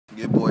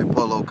Your boy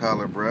Polo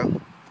collar,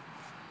 bruh.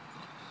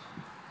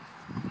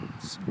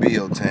 It's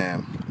bill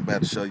time. I'm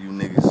about to show you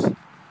niggas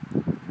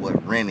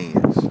what rent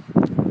is.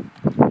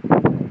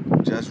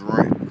 Just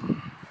rent.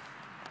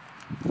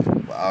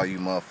 For all you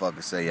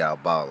motherfuckers say y'all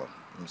ballin'.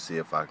 Let me see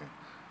if I can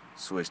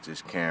switch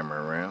this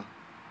camera around.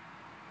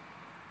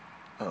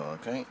 Oh,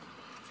 okay.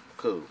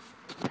 Cool.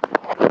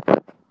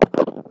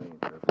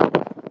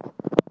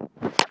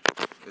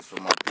 It's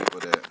for my people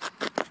that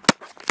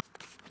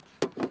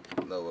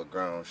know what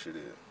grown shit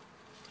is.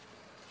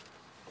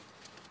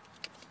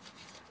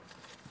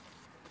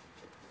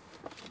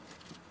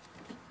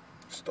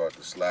 Start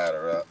the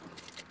slider up.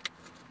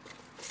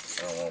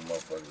 I don't want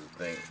motherfuckers to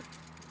think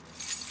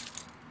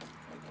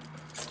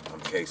I'm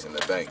casing the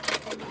bank.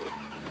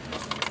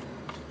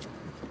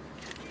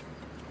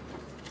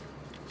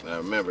 Now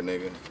remember,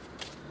 nigga,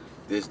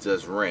 this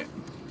just rent.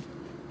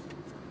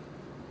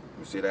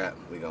 You see that?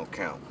 We gonna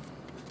count.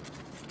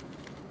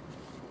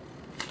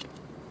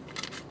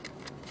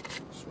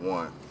 It's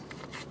one.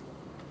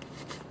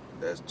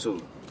 That's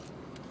two.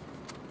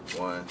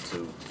 1,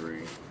 2,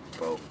 3,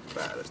 4,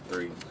 5. That's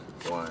 3.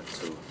 1, 2,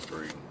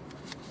 3.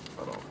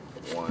 Hold on.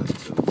 1, 2,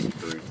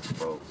 3,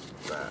 4,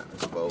 5.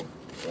 That's 4.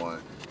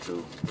 1,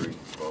 2, 3,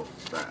 4,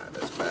 5.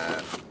 That's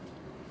 5.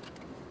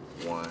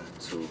 1,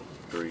 2,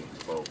 3,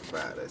 4,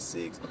 5. That's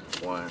 6.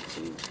 1,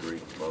 2, 3,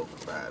 4,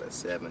 5. That's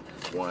 7.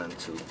 1,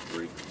 2,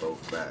 3, 4,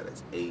 5.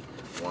 That's 8.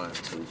 1,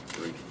 2,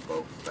 3,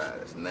 4, 5.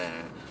 That's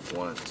 9.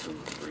 1, 2,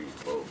 3,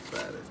 4,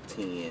 5. That's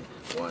 10.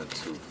 1,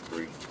 2,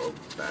 3, 4,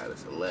 5.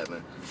 That's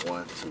 11.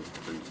 1, 2,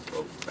 3,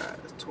 4,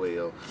 5. That's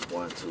 12.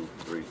 1, 2,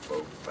 3,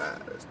 4,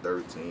 5. That's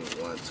 13.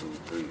 1, 2,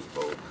 3,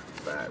 4,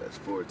 5. That's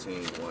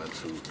 14. 1,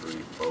 2, 3,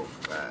 4,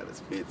 5. That's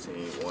 15.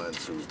 1,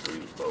 2, 3,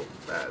 4,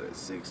 5. That's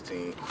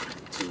 16.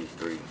 2,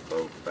 3,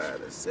 4,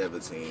 5. That's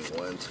 17.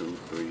 1, 2,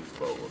 3,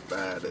 4,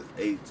 5. That's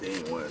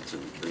 18. 1, 2,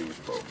 3,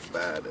 4,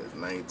 5. That's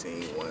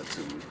 19. 1,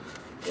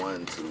 2,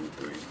 1, 2,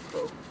 3,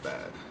 4,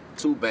 5.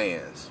 Two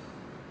bands.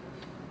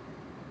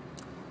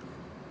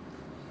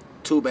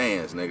 Two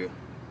bands, nigga.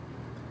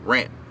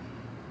 Rent.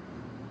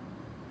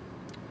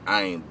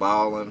 I ain't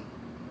ballin'.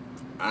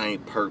 I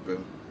ain't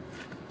perping.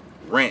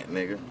 Rent,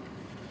 nigga.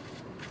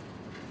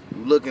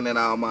 You looking at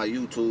all my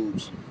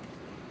YouTubes,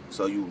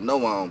 so you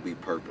know I don't be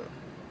perping.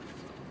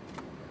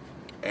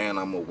 And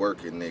I'm a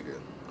working nigga.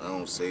 I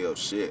don't sell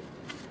shit.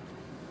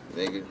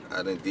 Nigga,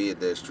 I done did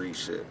that street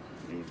shit.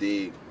 You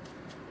dig?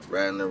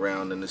 Riding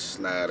around in the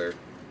slider.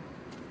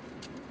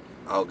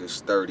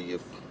 August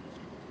 30th.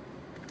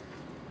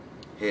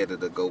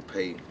 Headed to go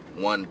pay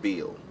one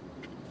bill.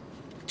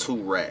 2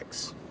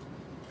 racks.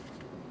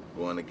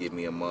 Going to get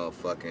me a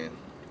motherfucking,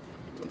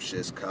 some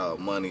shit's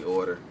called money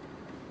order.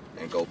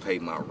 And go pay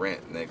my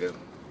rent, nigga.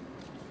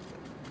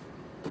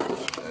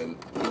 And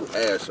you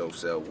ask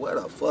yourself, where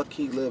the fuck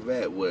he live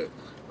at with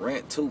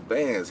rent 2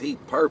 bands? He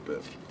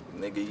perping.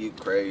 Nigga, you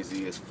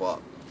crazy as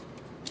fuck.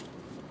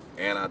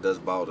 And I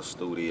just bought a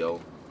studio.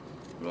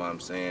 You know what I'm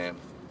saying?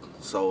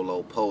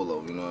 Solo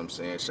Polo, you know what I'm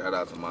saying? Shout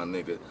out to my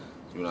nigga.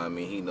 You know what I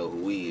mean? He know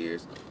who he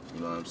is.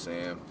 You know what I'm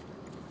saying?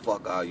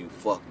 Fuck all you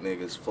fuck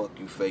niggas. Fuck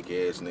you fake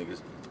ass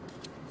niggas.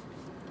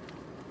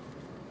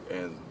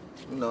 And,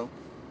 you know,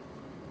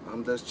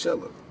 I'm just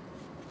chilling.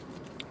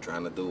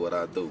 Trying to do what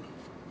I do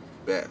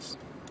best.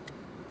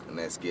 And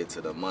let's get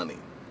to the money.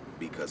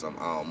 Because I'm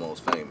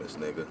almost famous,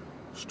 nigga.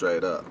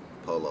 Straight up.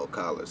 Polo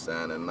collar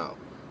signing out.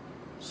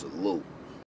 Salute.